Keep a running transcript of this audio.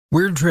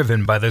We're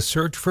driven by the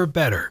search for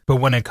better, but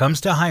when it comes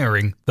to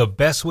hiring, the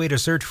best way to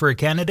search for a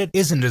candidate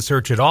isn't to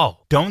search at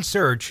all. Don't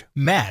search,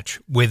 match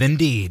with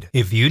Indeed.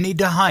 If you need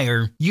to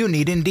hire, you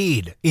need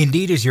Indeed.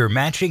 Indeed is your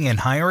matching and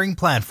hiring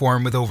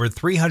platform with over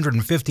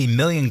 350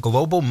 million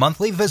global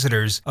monthly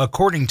visitors,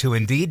 according to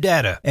Indeed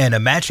data, and a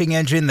matching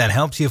engine that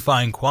helps you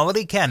find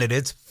quality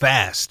candidates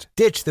fast.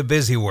 Ditch the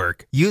busy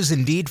work. Use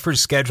Indeed for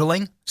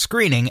scheduling,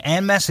 screening,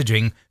 and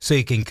messaging so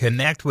you can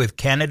connect with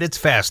candidates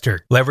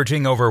faster.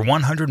 Leveraging over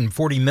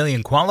 140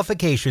 million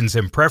qualifications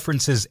and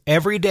preferences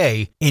every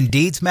day,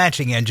 Indeed's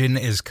matching engine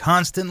is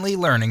constantly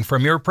learning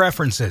from your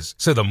preferences.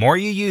 So the more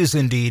you use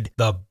Indeed,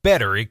 the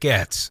better it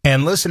gets.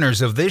 And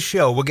listeners of this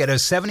show will get a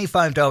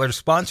 $75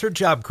 sponsored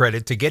job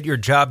credit to get your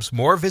jobs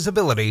more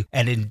visibility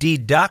at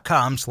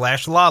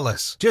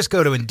Indeed.com/lawless. Just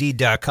go to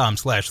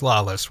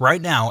Indeed.com/lawless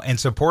right now and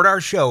support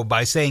our show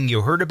by saying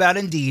you heard about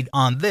Indeed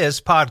on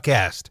this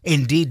podcast.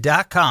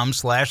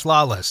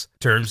 Indeed.com/lawless.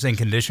 Terms and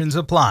conditions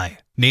apply.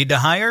 Need to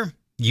hire?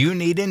 You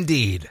need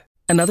Indeed.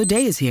 Another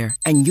day is here,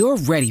 and you're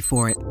ready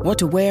for it. What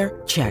to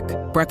wear? Check.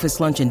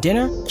 Breakfast, lunch, and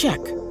dinner? Check.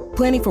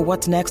 Planning for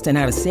what's next and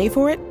how to save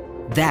for it?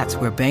 That's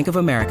where Bank of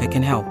America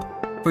can help.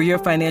 For your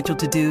financial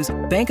to-dos,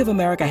 Bank of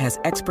America has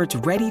experts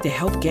ready to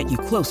help get you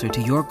closer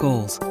to your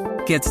goals.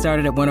 Get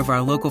started at one of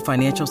our local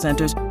financial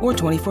centers or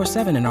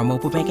 24/7 in our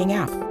mobile banking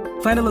app.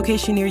 Find a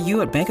location near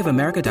you at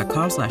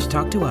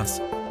bankofamerica.com/talktous.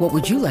 What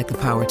would you like the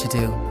power to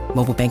do?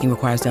 Mobile banking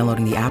requires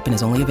downloading the app and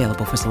is only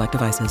available for select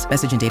devices.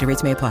 Message and data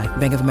rates may apply.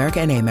 Bank of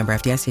America N.A., member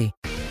FDIC.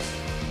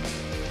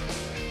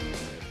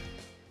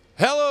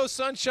 Hello,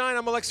 Sunshine.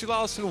 I'm Alexi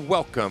Lawson.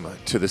 Welcome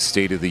to the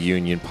State of the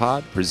Union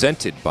pod,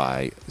 presented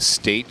by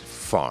State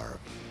Farm.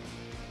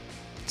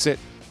 That's it.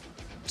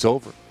 It's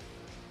over.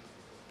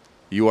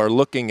 You are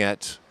looking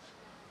at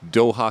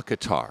Doha,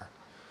 Qatar,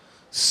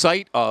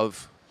 site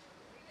of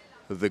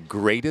the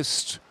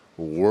greatest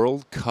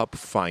World Cup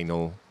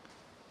final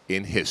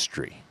in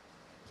history.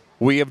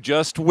 We have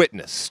just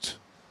witnessed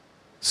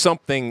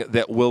something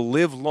that will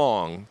live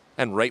long,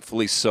 and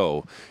rightfully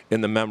so,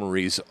 in the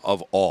memories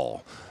of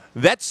all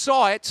that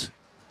saw it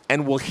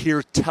and will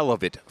hear tell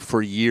of it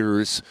for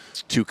years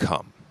to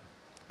come.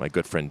 My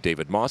good friend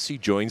David Mossy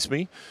joins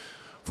me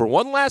for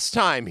one last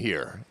time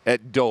here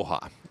at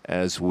Doha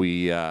as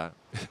we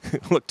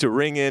look to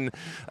ring in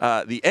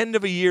the end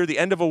of a year, the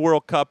end of a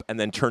World Cup, and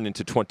then turn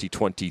into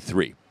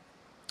 2023.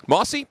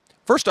 Mossy,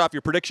 first off,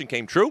 your prediction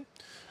came true.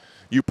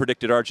 You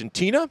predicted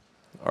Argentina.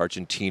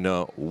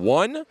 Argentina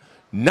won,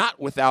 not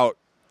without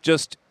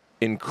just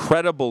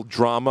incredible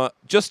drama.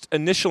 Just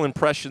initial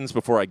impressions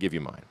before I give you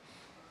mine.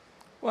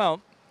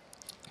 Well,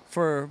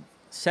 for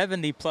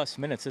 70-plus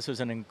minutes, this was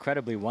an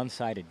incredibly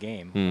one-sided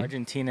game.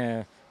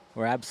 Argentina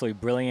were absolutely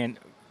brilliant.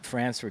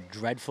 France were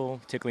dreadful,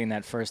 particularly in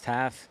that first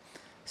half.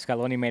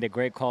 Scaloni made a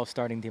great call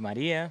starting Di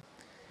Maria,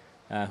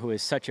 who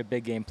is such a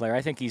big game player.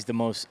 I think he's the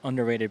most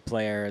underrated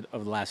player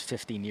of the last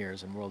 15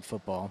 years in world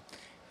football.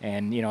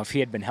 And, you know, if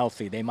he had been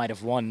healthy, they might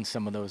have won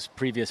some of those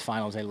previous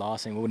finals they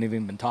lost, and we wouldn't have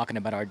even been talking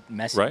about our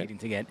Messi needing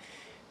to get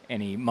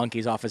any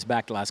monkeys off his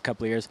back the last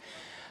couple of years.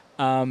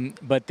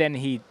 But then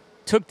he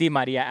took Di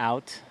Maria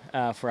out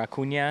for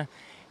Acuna,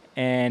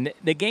 and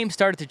the game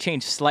started to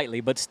change slightly.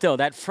 But still,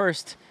 that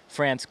first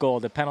France goal,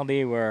 the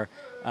penalty where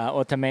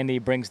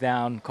Otamendi brings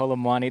down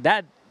Colomwani,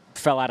 that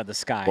fell out of the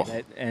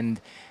sky.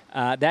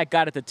 That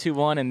got it to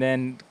 2-1, and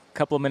then a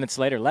couple of minutes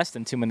later, less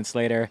than 2 minutes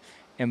later,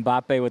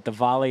 Mbappé with the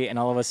volley, and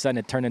all of a sudden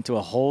it turned into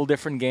a whole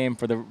different game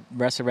for the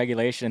rest of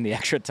regulation and the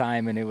extra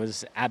time, and it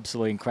was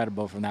absolutely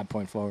incredible from that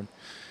point forward.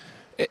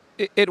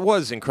 It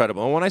was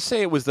incredible. And when I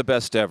say it was the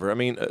best ever, I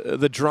mean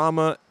the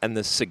drama and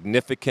the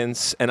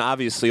significance and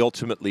obviously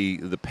ultimately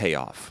the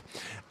payoff.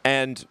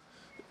 And,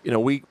 you know,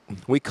 we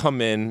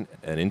come in,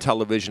 and in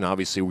television,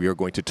 obviously, we are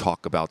going to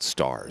talk about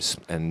stars,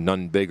 and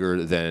none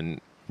bigger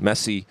than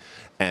Messi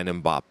and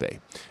Mbappé.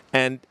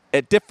 And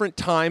at different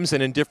times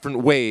and in different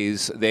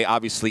ways, they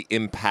obviously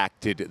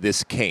impacted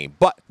this game.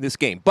 But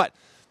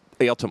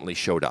they ultimately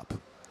showed up.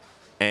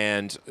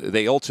 And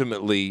they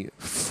ultimately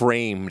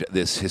framed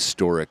this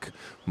historic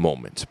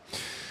moment.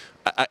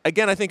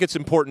 Again, I think it's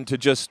important to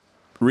just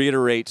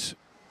reiterate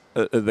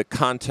the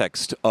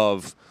context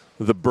of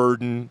the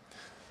burden,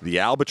 the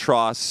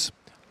albatross,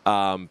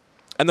 and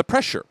the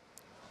pressure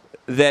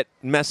that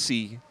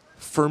Messi,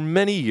 for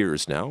many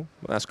years now,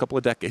 last couple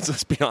of decades,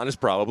 let's be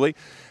honest, probably,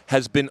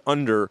 has been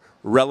under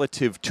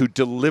relative to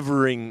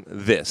delivering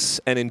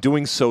this, and in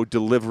doing so,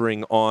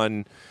 delivering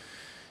on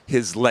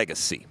his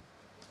legacy.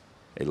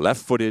 A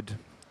left-footed,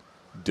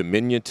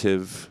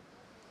 diminutive,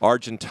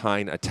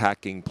 Argentine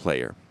attacking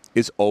player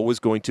is always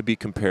going to be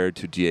compared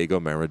to Diego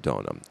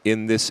Maradona.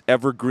 In this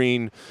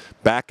evergreen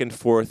back and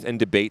forth and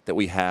debate that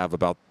we have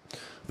about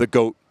the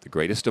GOAT, the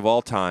greatest of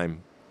all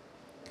time,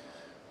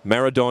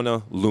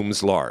 Maradona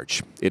looms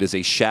large. It is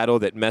a shadow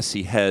that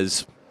Messi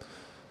has,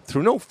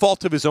 through no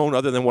fault of his own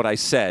other than what I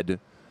said,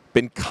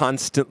 been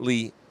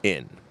constantly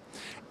in.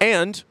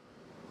 And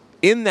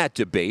in that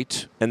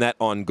debate, and that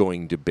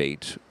ongoing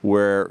debate,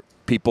 where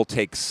people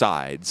take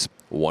sides,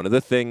 one of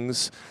the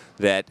things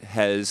that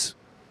has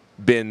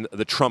been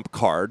the trump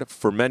card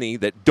for many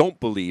that don't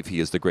believe he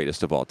is the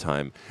greatest of all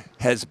time,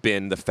 has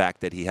been the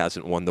fact that he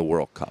hasn't won the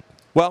World Cup.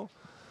 Well,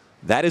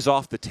 that is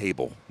off the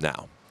table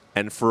now.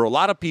 And for a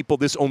lot of people,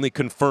 this only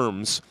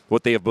confirms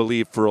what they have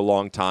believed for a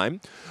long time.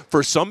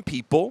 For some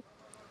people,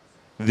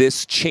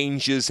 this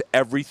changes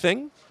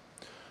everything.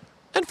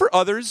 And for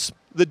others,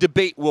 the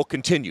debate will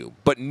continue.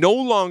 But no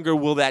longer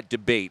will that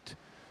debate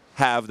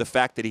have the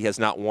fact that he has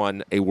not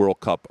won a World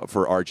Cup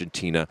for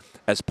Argentina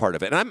as part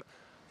of it. And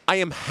I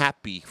am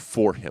happy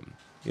for him.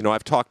 You know,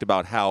 I've talked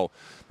about how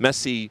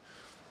Messi,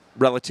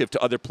 relative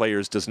to other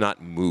players, does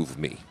not move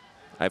me.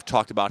 I've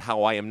talked about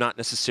how I am not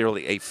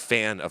necessarily a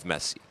fan of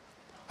Messi.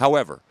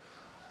 However,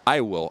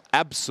 I will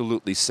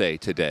absolutely say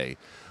today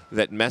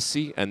that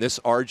Messi and this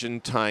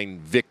Argentine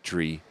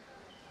victory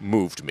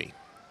moved me.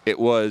 It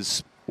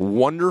was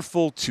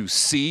wonderful to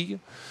see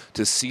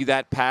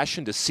that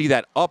passion, to see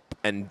that up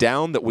and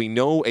down that we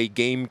know a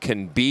game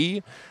can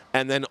be,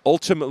 and then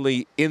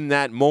ultimately in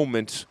that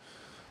moment,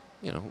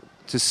 you know,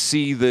 to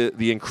see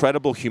the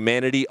incredible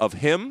humanity of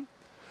him,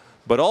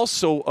 but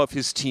also of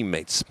his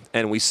teammates.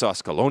 And we saw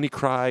Scaloni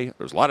cry.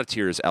 There's a lot of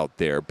tears out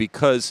there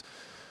because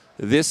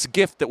this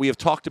gift that we have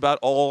talked about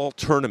all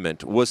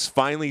tournament was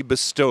finally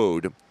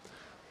bestowed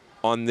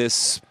on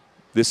this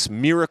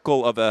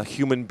miracle of a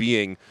human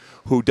being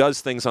who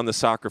does things on the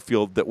soccer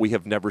field that we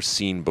have never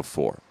seen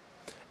before.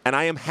 And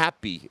I am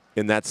happy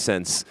in that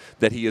sense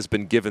that he has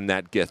been given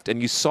that gift.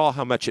 And you saw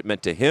how much it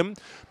meant to him,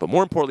 but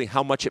more importantly,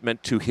 how much it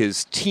meant to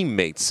his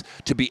teammates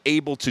to be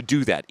able to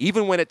do that,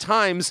 even when at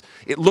times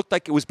it looked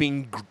like it was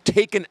being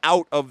taken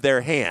out of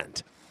their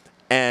hand.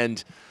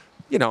 And,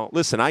 you know,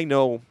 listen, I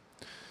know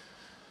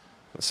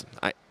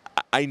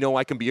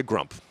I can be a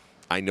grump.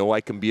 I know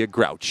I can be a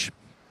grouch.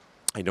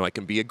 I know I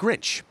can be a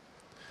Grinch.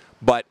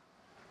 But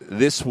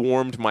this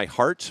warmed my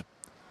heart.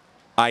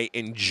 I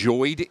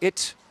enjoyed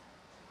it.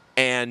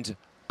 And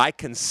I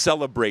can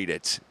celebrate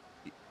it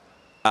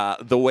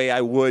the way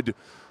I would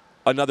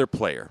another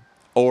player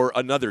or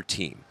another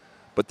team.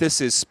 But this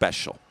is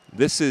special.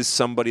 This is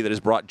somebody that has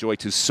brought joy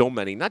to so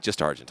many, not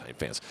just Argentine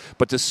fans,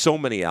 but to so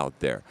many out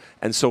there.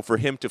 And so for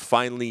him to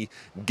finally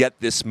get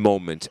this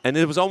moment, and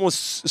it was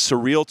almost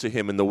surreal to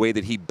him in the way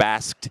that he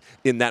basked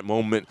in that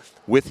moment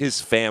with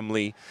his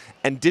family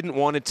and didn't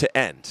want it to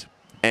end.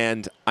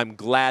 And I'm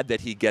glad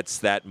that he gets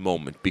that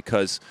moment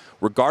because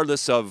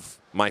regardless of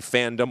my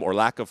fandom or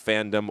lack of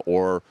fandom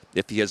or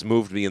if he has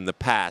moved me in the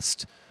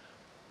past,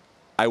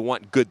 I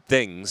want good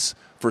things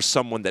for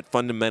someone that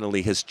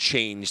fundamentally has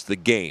changed the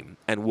game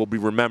and will be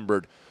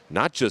remembered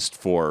not just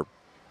for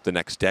the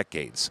next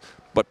decades,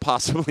 but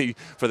possibly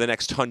for the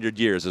next 100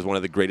 years as one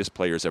of the greatest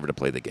players ever to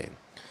play the game.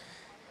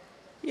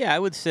 Yeah, I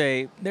would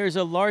say there's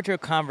a larger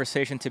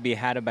conversation to be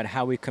had about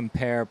how we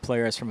compare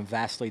players from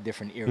vastly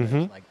different eras,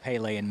 like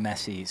Pele and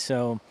Messi.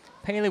 So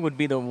Pele would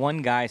be the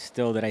one guy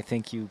still that I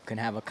think you can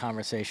have a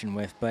conversation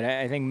with. But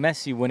I think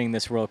Messi winning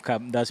this World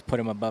Cup does put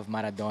him above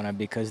Maradona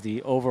because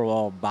the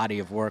overall body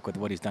of work with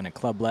what he's done at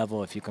club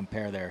level, if you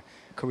compare their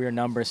career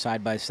numbers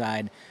side by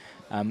side,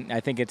 I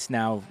think it's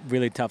now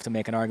really tough to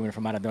make an argument for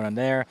Maradona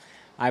there.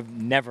 I've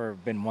never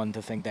been one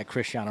to think that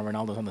Cristiano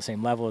Ronaldo's on the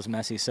same level as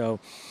Messi.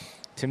 So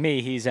to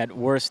me, he's at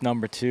worst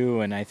number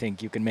 2, and I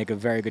think you can make a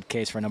very good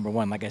case for number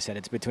 1. Like I said,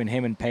 it's between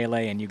him and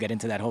Pele, and you get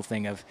into that whole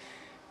thing of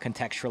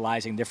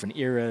contextualizing different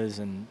eras,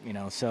 and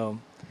so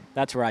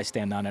that's where I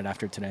stand on it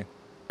after today.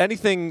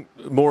 Anything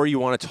more you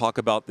want to talk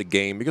about the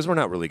game? Because we're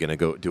not really going to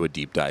go do a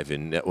deep dive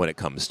in when it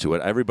comes to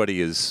it.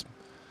 Everybody is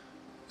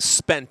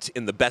spent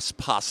in the best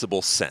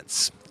possible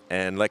sense.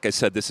 And like I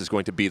said, this is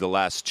going to be the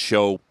last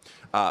show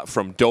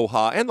from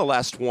Doha and the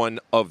last one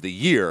of the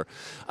year.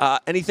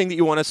 Anything that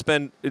you want to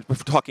spend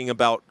talking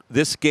about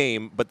this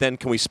game, but then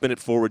can we spin it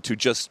forward to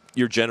just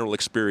your general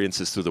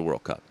experiences through the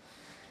World Cup?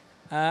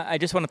 I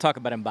just want to talk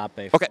about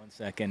Mbappé for 1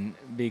 second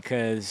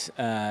because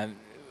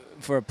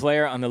for a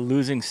player on the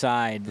losing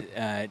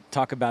side,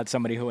 talk about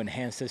somebody who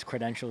enhanced his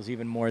credentials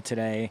even more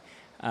today.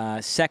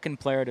 Second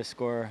player to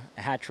score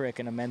a hat-trick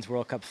in a men's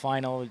World Cup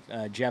final,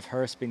 Jeff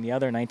Hurst being the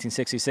other,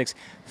 1966.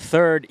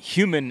 Third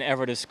human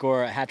ever to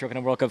score a hat-trick in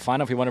a World Cup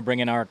final, if you want to bring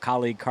in our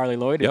colleague Carly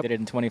Lloyd, who did it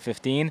in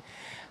 2015.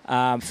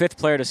 Fifth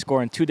player to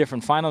score in 2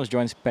 different finals,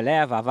 joins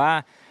Pelé,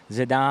 Vava,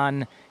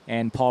 Zidane,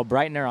 and Paul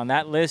Breitner on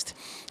that list.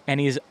 And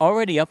he's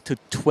already up to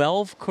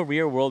 12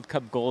 career World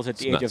Cup goals at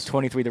the age of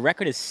 23. The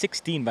record is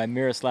 16 by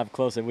Miroslav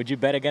Klose. Would you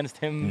bet against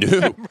him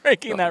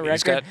breaking that record?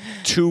 He's got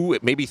 2,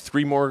 maybe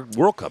 3 more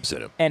World Cups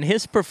in him. And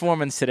his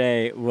performance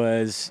today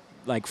was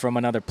like from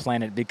another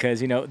planet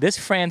because, this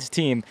France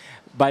team,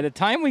 by the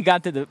time we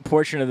got to the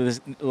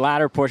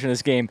latter portion of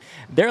this game,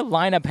 their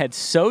lineup had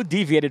so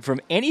deviated from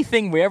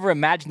anything we ever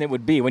imagined it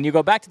would be. When you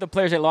go back to the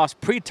players they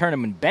lost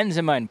pre-tournament,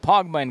 Benzema and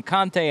Pogba and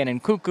Kanté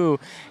and Nkunku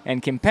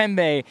and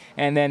Kimpembe,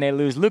 and then they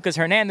lose Lucas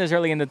Hernandez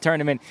early in the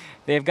tournament.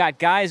 They've got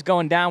guys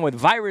going down with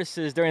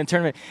viruses during the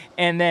tournament,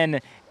 and then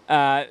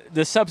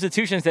the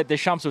substitutions that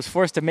Deschamps was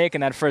forced to make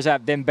in that first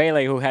half,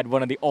 Dembele, who had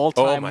one of the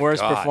all-time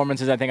worst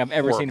performances I think I've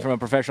ever seen from a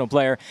professional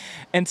player.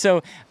 And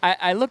so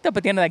I looked up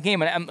at the end of that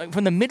game, and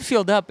from the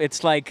midfield up,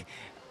 it's like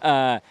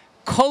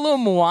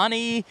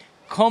Colomwani,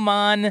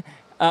 Coman,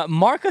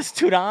 Marcus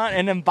Thuram,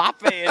 and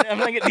Mbappe. And I'm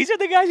like, these are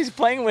the guys he's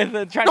playing with.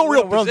 Trying No to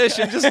real win a World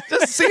position. Cup.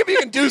 Just see if you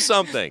can do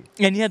something.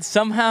 And yet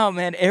somehow,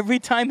 man, every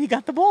time he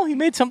got the ball, he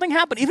made something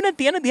happen. Even at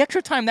the end of the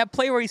extra time, that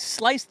play where he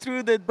sliced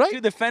through the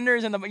two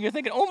defenders, and you're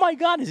thinking, oh my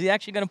God, is he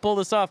actually going to pull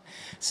this off?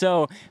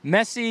 So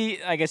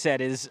Messi, like I said,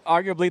 is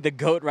arguably the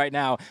GOAT right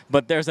now.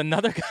 But there's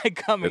another guy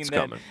coming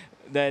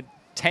that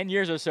 10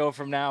 years or so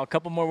from now, a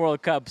couple more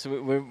World Cups,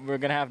 we're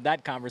going to have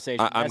that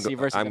conversation. Messi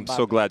versus I'm Mbappe.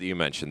 so glad that you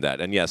mentioned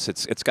that. And yes,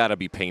 it's got to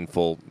be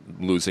painful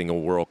losing a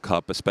World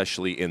Cup,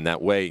 especially in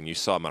that way. And you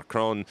saw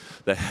Macron,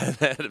 the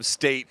head of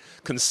state,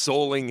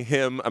 consoling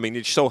him. I mean,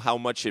 it shows how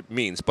much it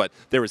means. But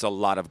there is a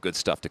lot of good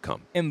stuff to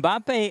come.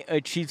 Mbappe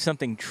achieved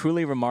something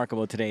truly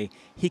remarkable today.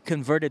 He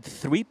converted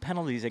 3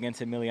 penalties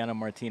against Emiliano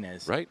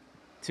Martinez. Right.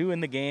 2 in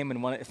the game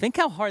and 1. Think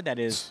how hard that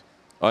is.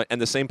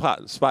 And the same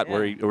spot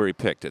where he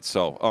picked it.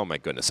 So, oh my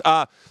goodness.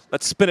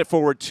 Let's spin it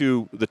forward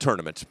to the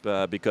tournament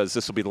because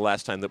this will be the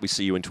last time that we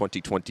see you in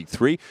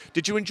 2023.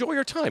 Did you enjoy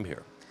your time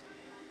here?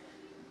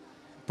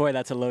 Boy,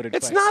 that's a loaded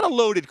question. It's not a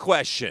loaded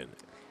question.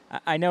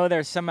 I know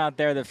there's some out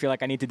there that feel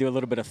like I need to do a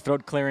little bit of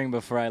throat clearing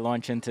before I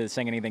launch into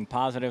saying anything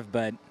positive,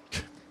 but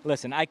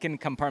listen, I can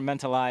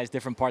compartmentalize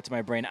different parts of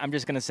my brain. I'm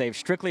just going to say,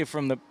 strictly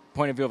from the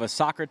point of view of a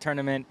soccer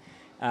tournament,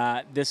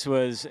 this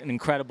was an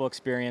incredible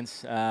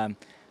experience.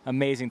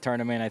 Amazing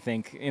tournament, I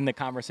think, in the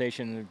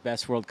conversation, the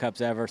best World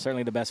Cups ever,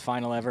 certainly the best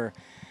final ever.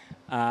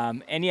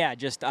 And yeah,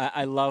 just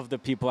I love the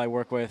people I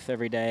work with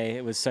every day.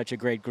 It was such a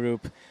great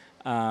group.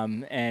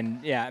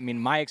 And yeah, I mean,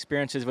 my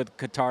experiences with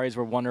Qataris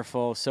were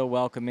wonderful, so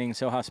welcoming,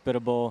 so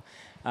hospitable.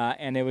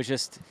 And it was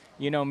just,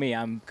 you know me,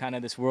 I'm kind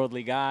of this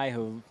worldly guy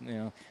who,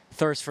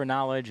 thirsts for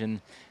knowledge,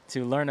 and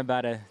to learn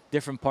about a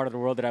different part of the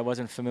world that I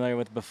wasn't familiar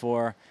with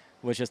before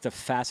was just a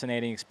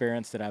fascinating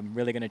experience that I'm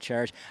really going to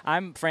cherish.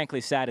 I'm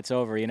frankly sad it's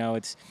over.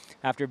 It's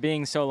after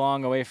being so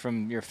long away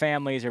from your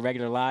families, your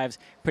regular lives,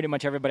 pretty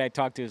much everybody I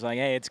talk to is like,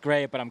 hey, it's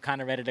great, but I'm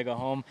kind of ready to go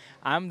home.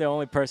 I'm the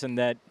only person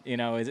that,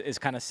 is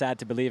kind of sad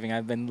to be leaving.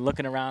 I've been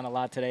looking around a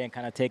lot today and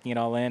kind of taking it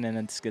all in, and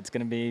it's going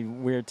to be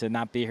weird to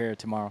not be here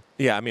tomorrow.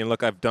 Yeah, I mean,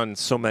 look, I've done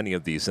so many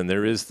of these, and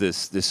there is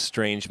this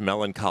strange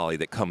melancholy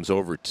that comes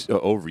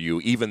over you,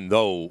 even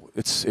though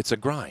it's a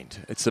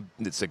grind. It's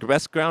the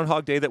best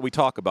Groundhog Day that we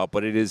talk about,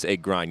 but it is a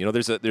grind.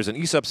 There's an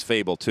Aesop's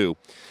fable too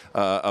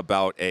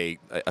about a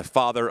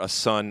father, a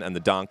son, and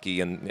the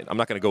donkey. And I'm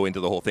not going to go into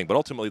the whole thing, but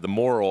ultimately the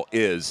moral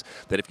is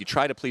that if you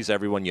try to please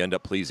everyone, you end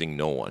up pleasing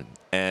no one.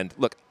 And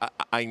look,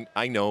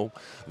 I know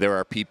there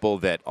are people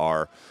that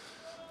are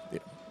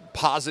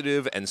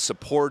positive and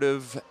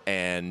supportive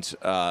and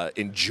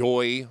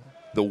enjoy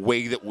the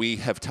way that we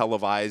have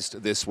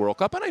televised this World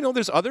Cup. And I know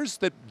there's others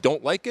that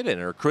don't like it and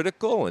are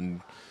critical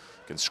and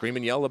can scream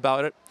and yell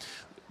about it.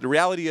 The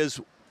reality is,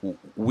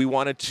 we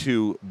wanted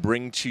to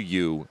bring to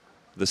you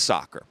the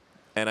soccer,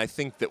 and I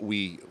think that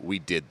we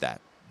did that.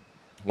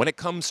 When it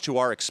comes to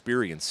our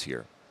experience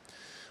here,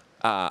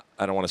 I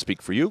don't want to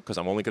speak for you because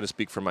I'm only going to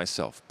speak for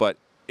myself, but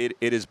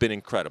it has been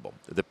incredible.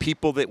 The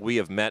people that we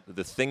have met,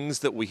 the things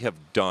that we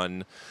have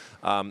done,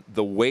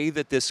 the way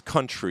that this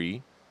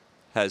country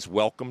has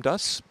welcomed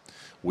us.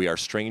 We are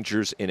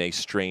strangers in a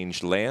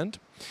strange land.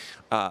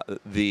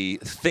 The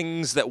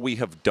things that we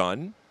have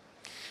done,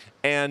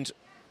 and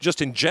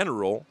just in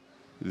general,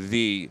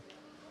 the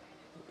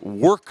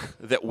work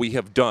that we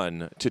have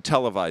done to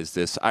televise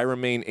this, I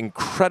remain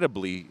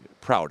incredibly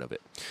proud of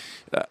it.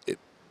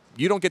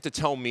 You don't get to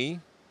tell me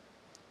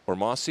or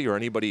Mossy or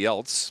anybody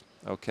else,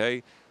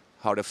 okay,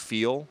 how to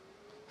feel,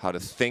 how to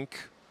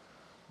think,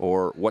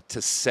 or what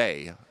to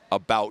say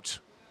about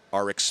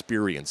our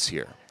experience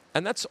here.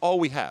 And that's all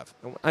we have.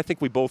 I think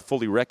we both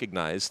fully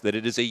recognize that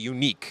it is a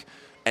unique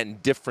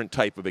and different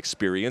type of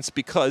experience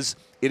because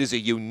it is a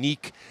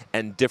unique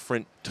and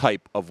different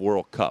type of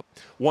World Cup.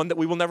 One that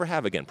we will never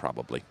have again,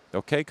 probably,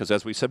 okay? Because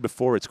as we said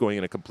before, it's going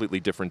in a completely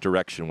different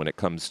direction when it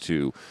comes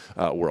to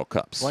World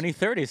Cups.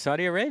 2030,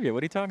 Saudi Arabia,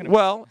 what are you talking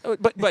about? Well,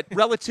 but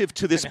relative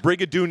to this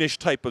Brigadoonish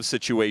type of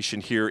situation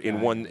here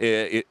in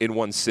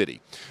one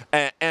city.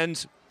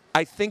 And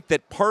I think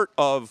that part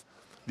of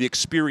the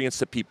experience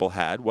that people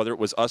had, whether it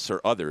was us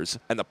or others,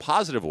 and the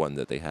positive one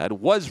that they had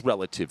was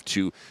relative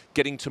to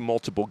getting to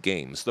multiple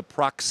games, the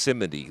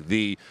proximity,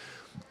 the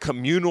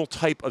communal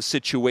type of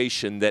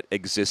situation that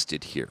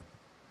existed here.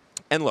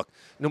 And look,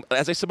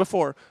 as I said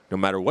before, no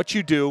matter what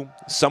you do,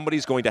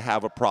 somebody's going to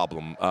have a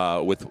problem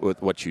with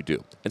what you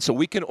do. And so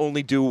we can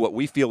only do what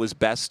we feel is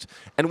best,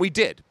 and we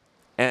did.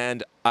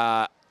 And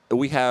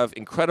we have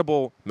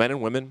incredible men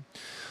and women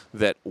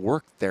that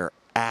work their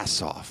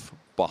ass off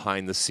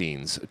behind the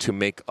scenes to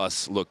make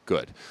us look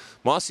good.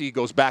 Mossy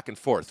goes back and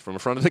forth from in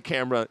front of the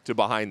camera to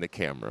behind the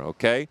camera,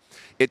 okay?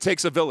 It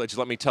takes a village,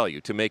 let me tell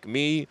you, to make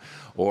me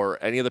or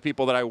any of the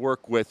people that I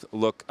work with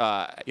look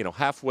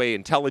halfway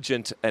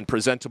intelligent and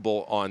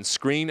presentable on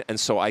screen. And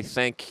so I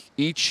thank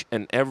each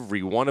and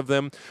every one of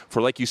them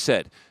for, like you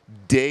said,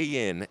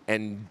 day in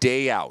and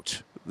day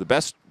out. The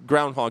best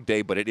Groundhog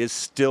Day, but it is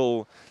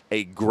still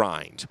a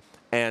grind.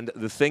 And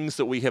the things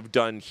that we have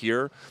done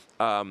here,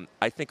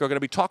 I think, are going to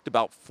be talked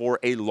about for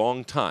a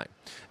long time.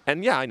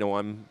 And yeah, I know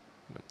I'm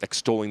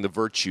extolling the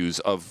virtues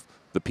of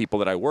the people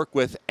that I work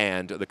with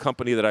and the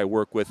company that I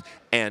work with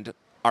and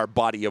our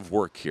body of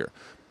work here.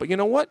 But you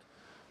know what?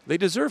 They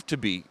deserve to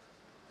be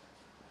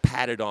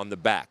patted on the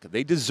back.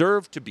 They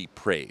deserve to be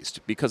praised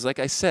because, like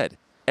I said,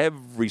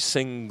 every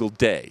single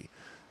day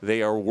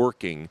they are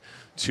working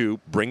to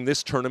bring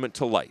this tournament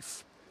to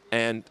life.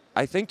 And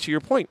I think, to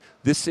your point,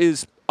 this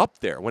is up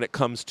there when it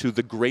comes to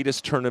the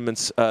greatest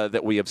tournaments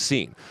that we have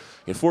seen.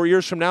 In 4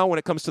 years from now, when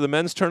it comes to the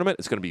men's tournament,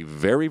 it's going to be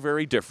very,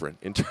 very different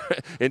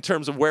in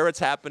terms of where it's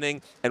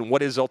happening and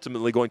what is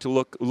ultimately going to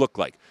look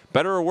like.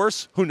 Better or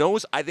worse, who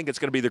knows? I think it's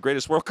going to be the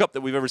greatest World Cup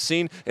that we've ever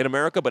seen in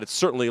America, but it's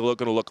certainly going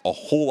to look a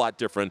whole lot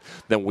different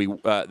than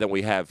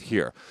we have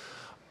here.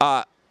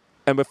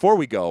 And before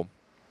we go,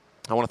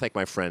 I want to thank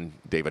my friend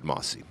David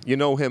Mossi. You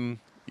know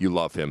him. You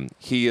love him.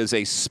 He is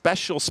a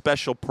special,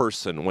 special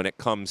person when it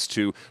comes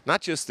to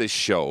not just this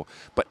show,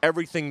 but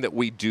everything that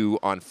we do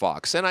on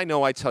Fox. And I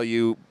know I tell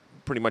you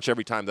pretty much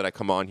every time that I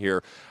come on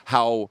here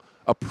how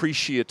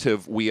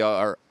appreciative we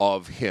are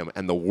of him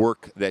and the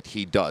work that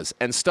he does.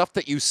 And stuff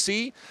that you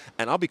see,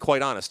 and I'll be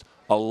quite honest,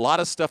 a lot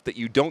of stuff that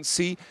you don't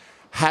see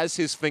has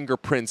his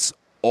fingerprints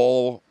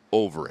all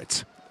over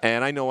it.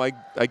 And I know I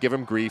give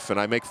him grief and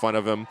I make fun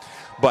of him,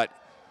 but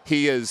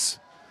he is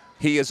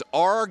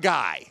our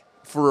guy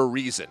for a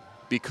reason,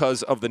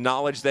 because of the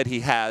knowledge that he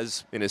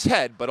has in his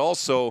head, but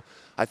also,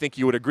 I think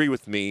you would agree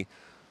with me,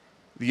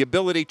 the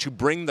ability to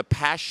bring the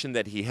passion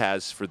that he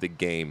has for the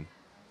game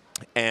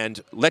and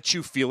let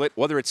you feel it,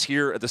 whether it's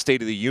here at the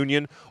State of the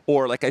Union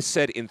or, like I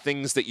said, in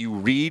things that you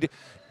read.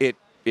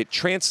 It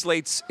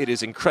translates, it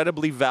is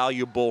incredibly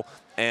valuable,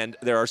 and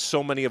there are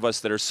so many of us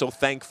that are so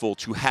thankful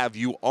to have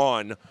you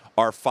on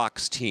our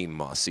Fox team,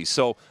 Mossi.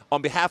 So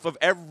on behalf of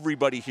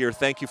everybody here,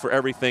 thank you for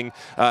everything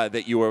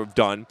that you have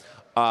done.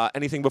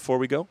 Anything before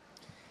we go?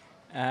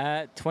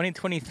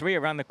 2023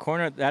 around the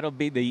corner. That'll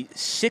be the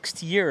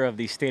 6th year of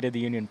the State of the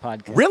Union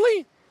podcast.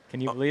 Really?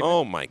 Can you believe it?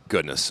 Oh, my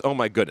goodness. Oh,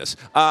 my goodness.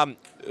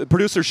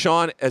 Producer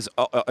Sean is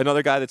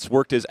another guy that's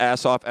worked his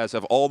ass off, as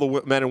have all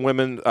the men and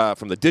women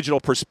from the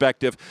digital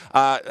perspective.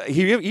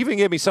 He even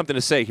gave me something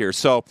to say here.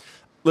 So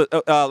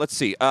let's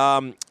see.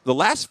 The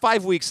last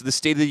 5 weeks of the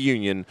State of the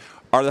Union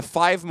are the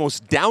 5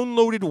 most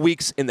downloaded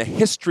weeks in the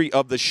history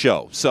of the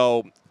show.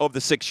 So of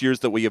the 6 years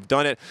that we have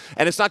done it.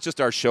 And it's not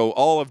just our show.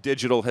 All of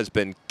digital has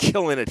been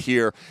killing it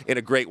here in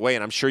a great way,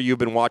 and I'm sure you've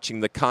been watching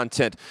the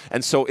content.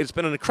 And so it's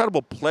been an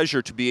incredible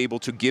pleasure to be able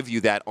to give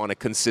you that on a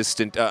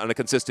consistent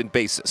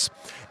basis.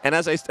 And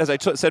as I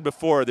said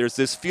before, there's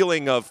this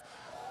feeling of,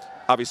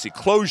 obviously,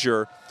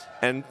 closure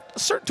and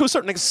to a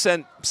certain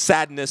extent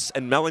sadness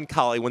and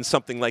melancholy when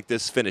something like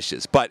this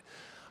finishes. But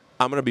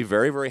I'm going to be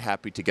very, very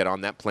happy to get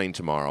on that plane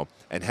tomorrow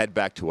and head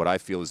back to what I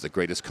feel is the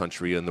greatest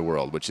country in the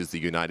world, which is the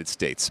United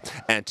States,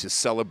 and to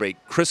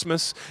celebrate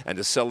Christmas and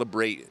to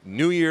celebrate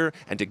New Year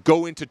and to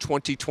go into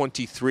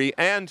 2023.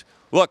 And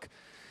look,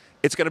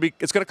 it's going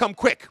to come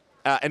quick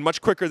and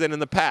much quicker than in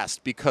the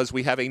past, because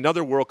we have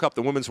another World Cup,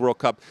 the Women's World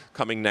Cup,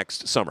 coming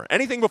next summer.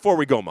 Anything before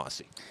we go,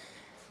 Mossi?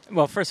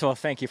 Well, first of all,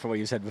 thank you for what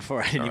you said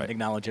before. I didn't even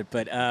acknowledge it,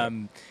 but.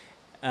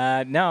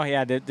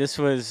 This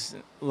was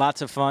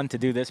lots of fun to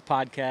do this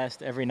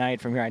podcast every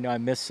night from here. I know I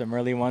missed some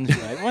early ones,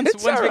 but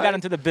once we got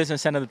into the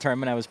business end of the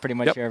tournament, I was pretty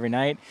much here every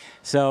night.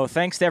 So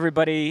thanks to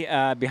everybody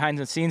behind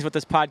the scenes with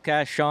this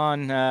podcast,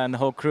 Sean and the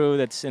whole crew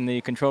that's in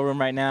the control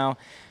room right now.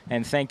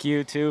 And thank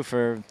you, too,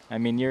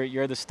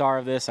 you're the star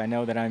of this. I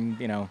know that I'm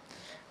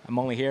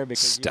only here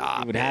because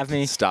you would have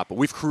me. Stop it.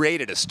 We've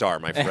created a star,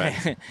 my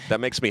friend.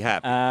 That makes me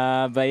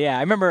happy. But yeah,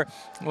 I remember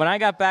when I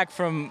got back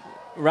from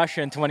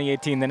Russia in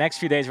 2018, the next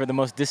few days were the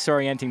most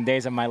disorienting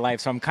days of my life,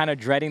 so I'm kind of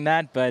dreading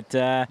that, but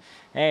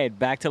hey,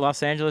 back to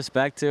Los Angeles,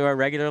 back to our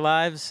regular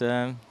lives,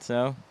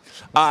 so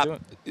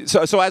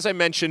as I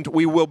mentioned,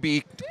 we will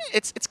be,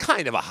 it's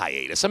kind of a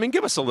hiatus. I mean,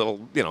 give us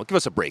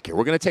a break here.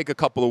 We're going to take a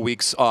couple of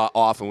weeks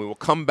off, and we will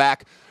come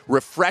back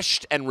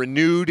refreshed and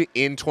renewed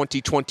in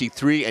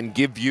 2023 and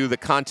give you the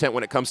content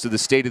when it comes to the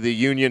State of the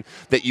Union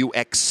that you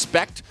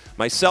expect.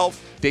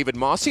 Myself, David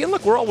Mossi, and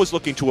look, we're always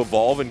looking to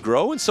evolve and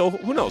grow, and so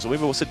who knows?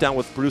 Maybe we'll sit down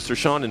with producer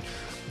Sean and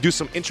do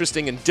some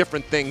interesting and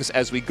different things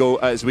as we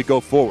go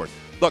forward.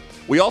 Look,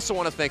 we also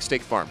want to thank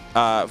State Farm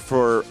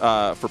for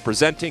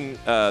presenting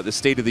the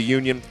State of the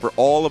Union, for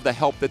all of the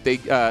help that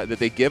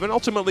they give, and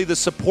ultimately the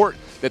support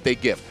that they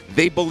give.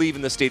 They believe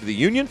in the State of the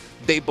Union.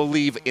 They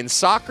believe in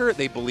soccer.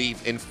 They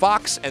believe in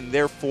Fox, and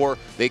therefore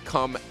they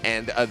come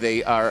and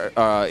they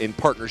are in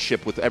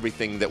partnership with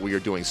everything that we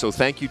are doing. So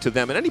thank you to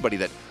them and anybody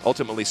that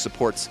ultimately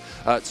supports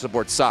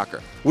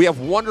soccer. We have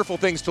wonderful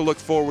things to look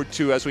forward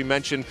to, as we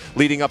mentioned,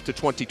 leading up to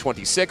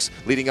 2026,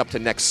 leading up to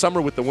next summer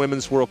with the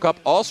Women's World Cup,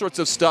 all sorts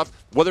of stuff.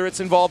 Whether it's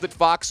involved at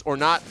Fox or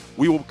not,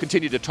 we will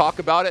continue to talk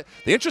about it.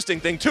 The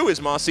interesting thing, too,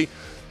 is, Mossi,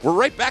 we're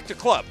right back to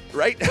club,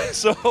 right?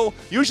 So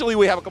usually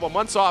we have a couple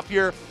months off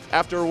here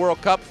after a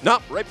World Cup. No,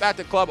 right back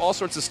to club, all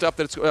sorts of stuff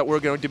that we're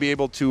going to be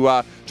able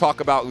to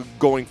talk about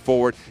going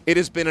forward. It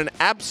has been an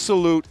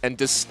absolute and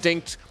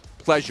distinct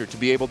pleasure to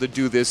be able to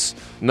do this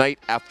night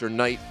after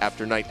night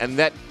after night, and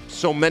that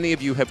so many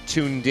of you have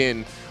tuned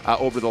in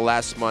over the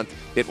last month.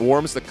 It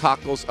warms the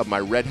cockles of my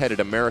redheaded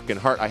American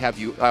heart. I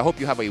hope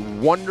you have a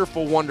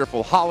wonderful,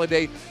 wonderful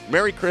holiday.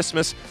 Merry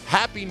Christmas,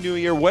 Happy New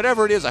Year,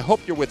 whatever it is. I hope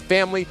you're with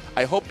family.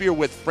 I hope you're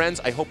with friends.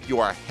 I hope you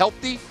are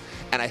healthy.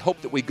 And I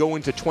hope that we go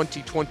into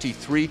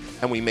 2023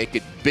 and we make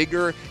it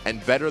bigger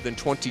and better than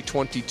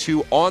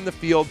 2022 on the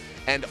field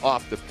and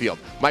off the field.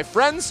 My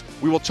friends,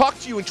 we will talk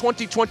to you in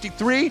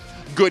 2023.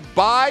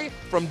 Goodbye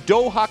from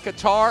Doha,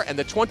 Qatar, and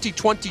the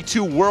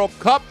 2022 World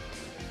Cup.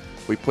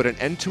 We put an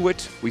end to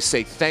it. We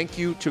say thank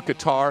you to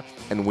Qatar,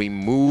 and we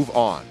move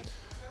on.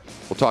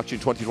 We'll talk to you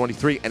in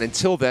 2023. And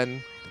until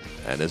then,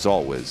 and as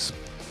always,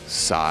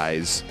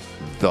 size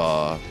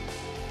the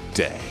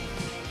day.